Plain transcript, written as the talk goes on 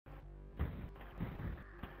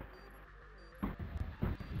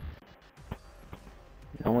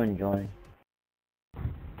Someone join.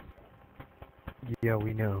 Yeah,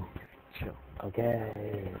 we know. Chill. Okay,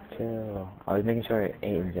 chill. I was making sure A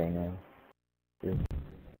and J know.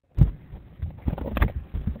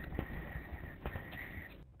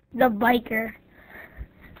 The biker.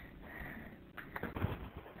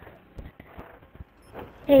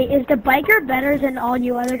 Hey, is the biker better than all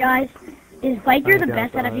you other guys? Is biker the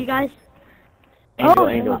best out of you guys? Angel, Oh,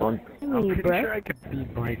 Angel, don't. I'm pretty sure I could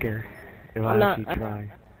beat biker if I actually try.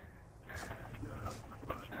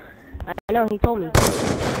 I know, he told me. You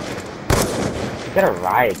got a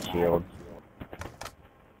riot shield.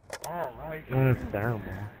 That's terrible.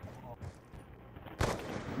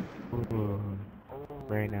 Ooh,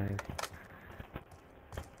 very nice.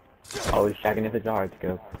 Oh, he's checking if it's a hard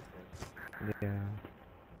scope. Yeah.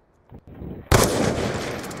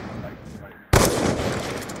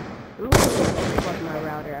 I'm gonna go unplug my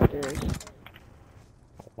router after this.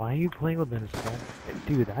 Why are you playing with this?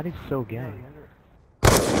 Dude, that is so gay.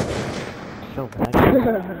 So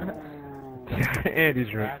bad.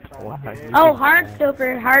 Andy's right. Wow, oh,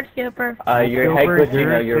 Heartstopper. You're head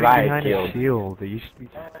glitching your riot shield. You should be,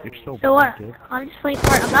 you're so So what? kid. I'm just playing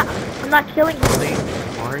smart. I'm not killing him. Playing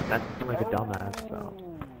smart? That's like a dumbass, so.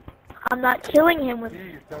 I'm not killing him with.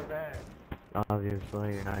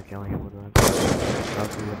 Obviously, you're not killing him with that. I'll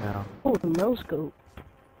do it now. Oh, no scope.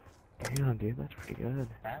 Damn, dude, that's pretty good.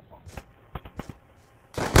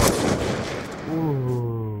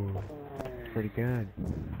 Ooh, pretty good.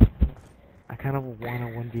 I kind of want a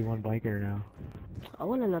 1v1 biker now. I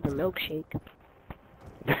want another milkshake.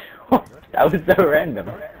 That was so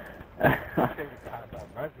random.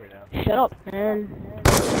 Shut up, man.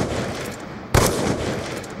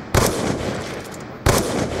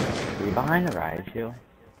 Are you behind the riot shield?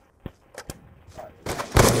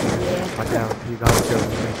 Yeah. Watch out, he's already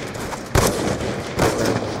scoping you.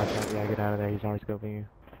 Watch out, yeah, get out of there, he's already scoping you.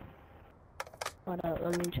 Hold up,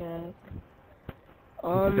 let me check.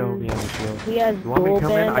 Don't be on the shield. He has You want me dual to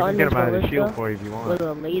come in? band I can on get his him out of the shield ballista for you if you want. with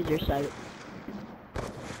a laser sight.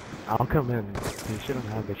 I'll come in. He shouldn't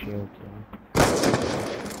have the shield, so.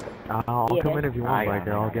 I'll come in if you want,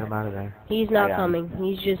 biker. I'll get him out of there. He's not coming.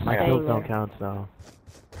 He's just My staying kills there. don't count, so.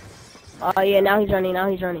 Oh yeah, now he's running. Now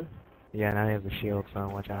he's running. Yeah, now he has the shield, so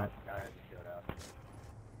watch out.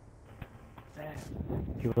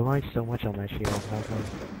 He relies so much on that shield. How come?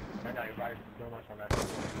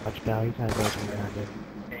 Watch out, he's not going behind it.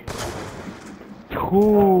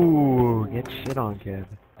 Ooh, get shit on, kid.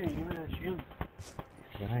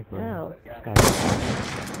 Exactly. No.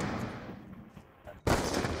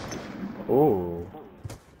 Ooh.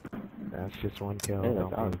 That's just one kill. Hey, Don't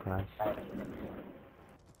be that's impressed.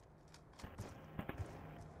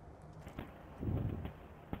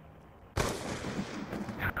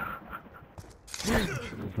 This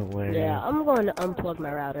is hilarious. Yeah, I'm going to unplug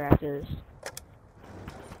my router after this.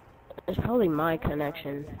 It's probably my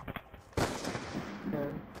connection.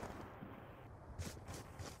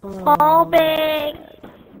 Wall bang.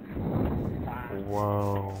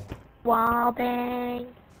 Whoa. Wall bang.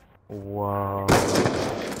 Whoa.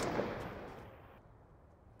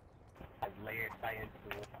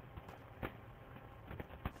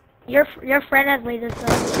 Your friend has laser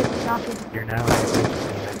sight. You're now head glitching.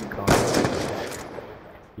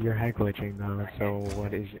 You're head glitching though, so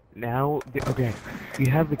what is it? Now, okay, you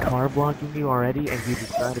have the car blocking you already and you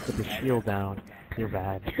decide to put the shield down. You're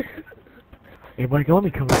bad. Hey, Mike, let me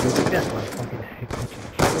come in with you. That's my fucking head glitching.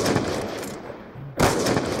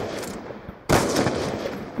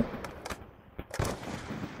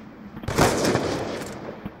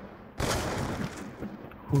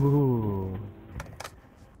 Ooh.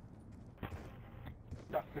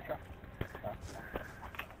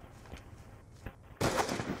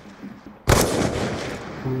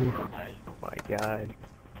 Ooh. Oh my god.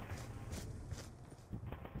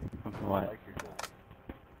 What?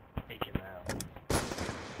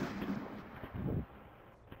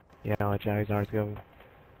 Yeah, watch out, he's ours going.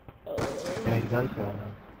 Yeah, he does go.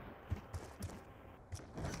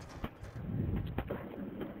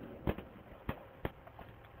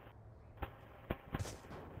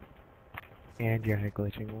 And you're head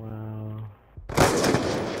glitching, wow.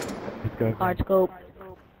 Let's go. Hard scope.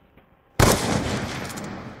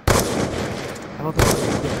 I don't think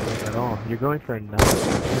you're glitching at all. You're going for a 9.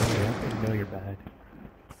 You know you're bad.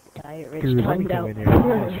 Diet rich Dude, let me timed come out. in here.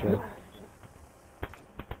 Oh, shit.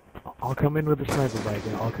 I'll come in with a sniper,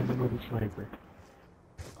 biker. I'll come in with a sniper.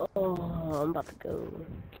 Oh, I'm about to go.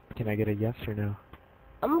 Can I get a yes or no?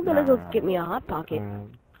 I'm gonna go get me a hot pocket.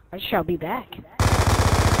 I shall be back.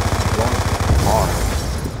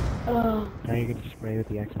 Oh. Now you can spray with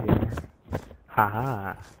the XPR.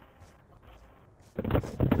 Haha.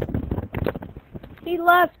 He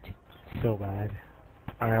left. So bad.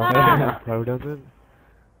 Alright, I'll Pro does it.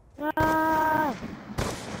 Ah,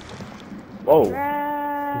 Whoa.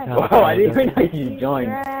 trash. Whoa, I didn't even know you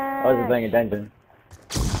joined. I wasn't paying attention.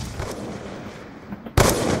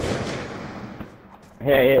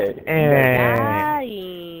 Hey.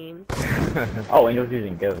 Dying. Oh, Angel's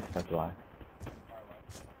using ghosts, that's why.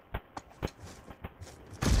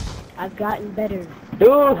 I've gotten better.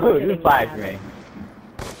 Dude, you flashed me.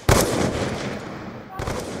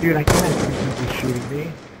 Dude, I can't have two people shooting me.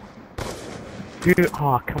 Dude,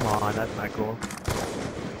 oh, come on, that's not cool.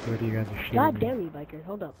 Where do you guys are shooting God me? damn you, biker.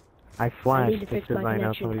 Hold up. I I flashed need to just fix because my I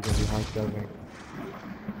know connection. somebody's gonna be hard building.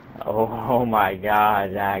 Oh my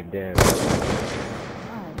god, Zach, dude.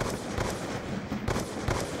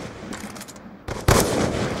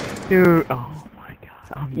 Dude, oh my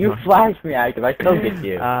god. I'm You done. flashed me, active. I still get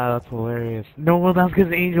you. That's hilarious. No, well, that's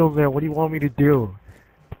because Angel's there. What do you want me to do?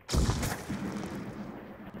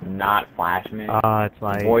 Not flash me. It's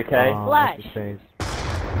like... VorTeX? Flash. what's his face?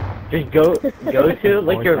 Just go to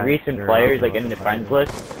like your VorTeX, recent sure, players, I'll like in the go. friends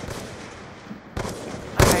list.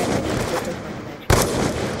 Alright, I need to fix my connection.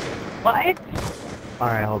 What?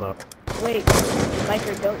 Alright, hold up. Wait,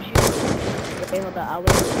 biker, don't shoot. Okay, hold up. I'll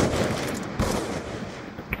wait.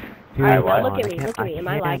 Dude, Alright, come what? Look on, at me, look at me. Am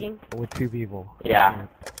I can't lagging? with two people. Yeah.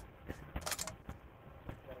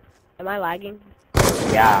 Am I lagging?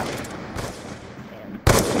 Yeah.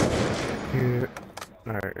 Dude,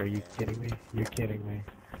 alright, are you kidding me? You're kidding me.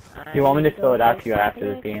 Do you want me to fill it out for you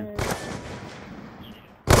after this game? Oh,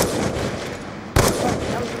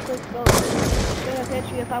 that was a quick goal. Should have hit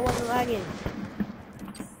you if I wasn't lagging.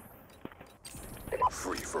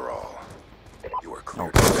 Free for all. You are clear.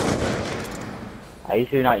 I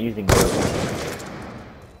used to not using ghosts.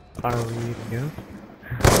 Are we even good?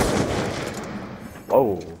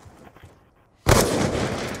 Whoa.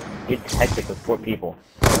 It's hectic with 4 people.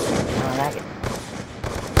 I like it.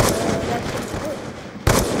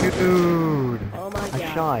 Dude! Oh my god. I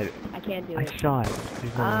shot. I can't do I it. shot.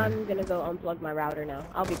 There's no way. I'm gonna go unplug my router now.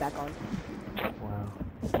 I'll be back on. Wow.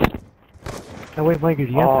 Oh wait, Mike, do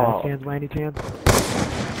you have fast hands by any chance?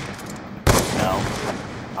 No.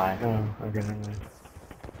 Hi. Oh, okay, never mind.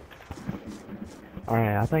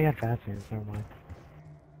 Alright, I thought you had fast hands, never mind.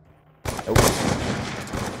 Nope.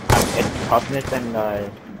 It's toughness and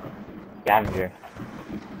scavenger.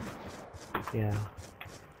 Yeah.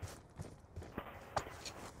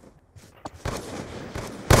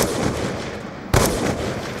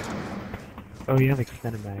 Oh, you have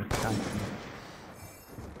extended mag.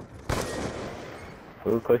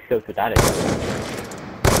 Ooh, close kills with that is.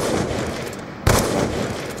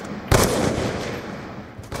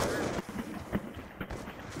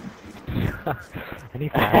 I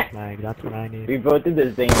need fast mag, that's what I need. We both did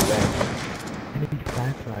the same thing. I need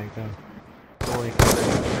fast mag though. Holy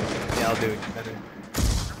yeah, I'll do extended.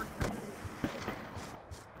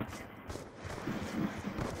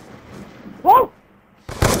 Whoa!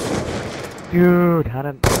 Dude, how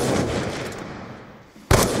did...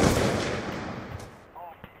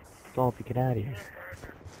 Salty, get out of here.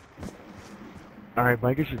 Alright,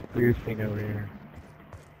 Biker's just boosting over here.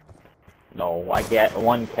 No, I get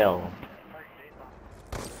 1 kill.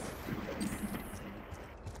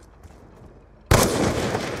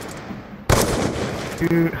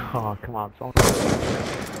 Dude, oh, come on, Salty.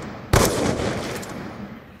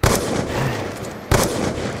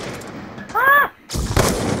 Ah!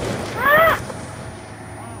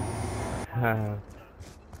 Ah!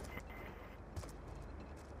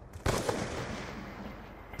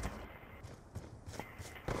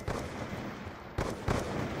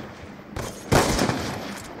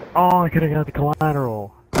 Oh, I could have got the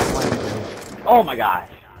collateral. Oh my gosh.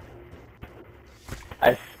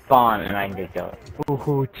 I spawn and I can get killed.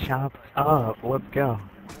 Ooh, chopped up. Let's go.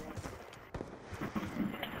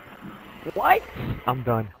 What? I'm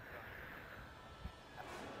done.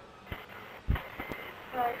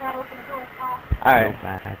 Alright.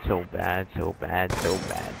 So bad, so bad, so bad, so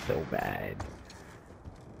bad, so bad.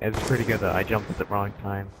 It was pretty good though. I jumped at the wrong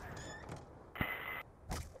time.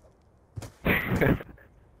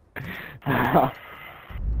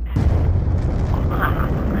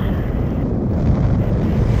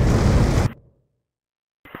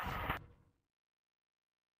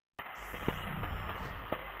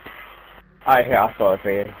 Alright, here, I'll spell it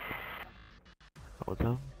for you. What's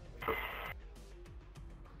up?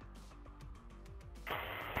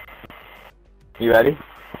 You ready?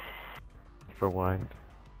 For what?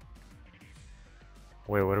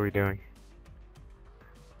 Wait, what are we doing?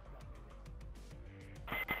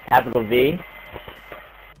 Capital V,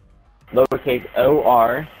 lowercase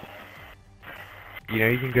O-R, You know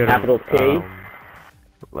you can go to Capital T. you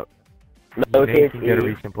Lowercase can go to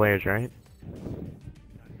E. recent players, right?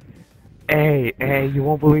 Hey, you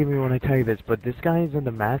won't believe me when I tell you this, but this guy is in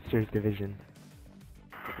the Masters division.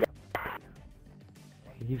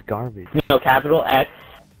 He's garbage. No, capital S.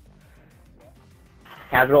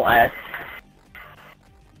 Capital S.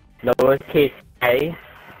 Lowercase A.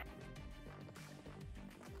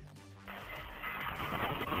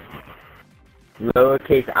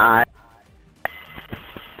 Lowercase I.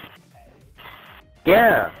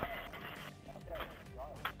 Yeah.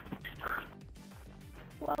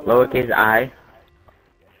 Well, Lowercase I.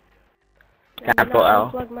 Capital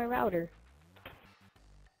L. Unplug my router.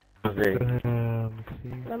 Z.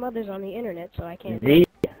 My mother's on the internet, so I can't. Z.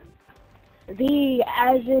 V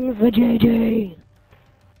as in vajayjay.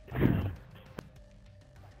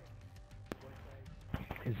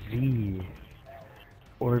 Z.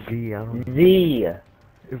 Or V, I don't know. Z.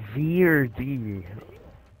 V or D?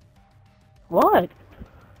 What?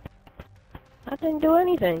 I didn't do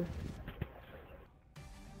anything.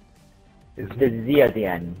 Is The it? Z at the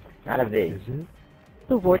end, not a V. Is it?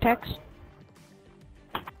 The Vortex?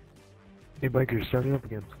 Hey, Biker, starting up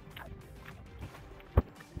again.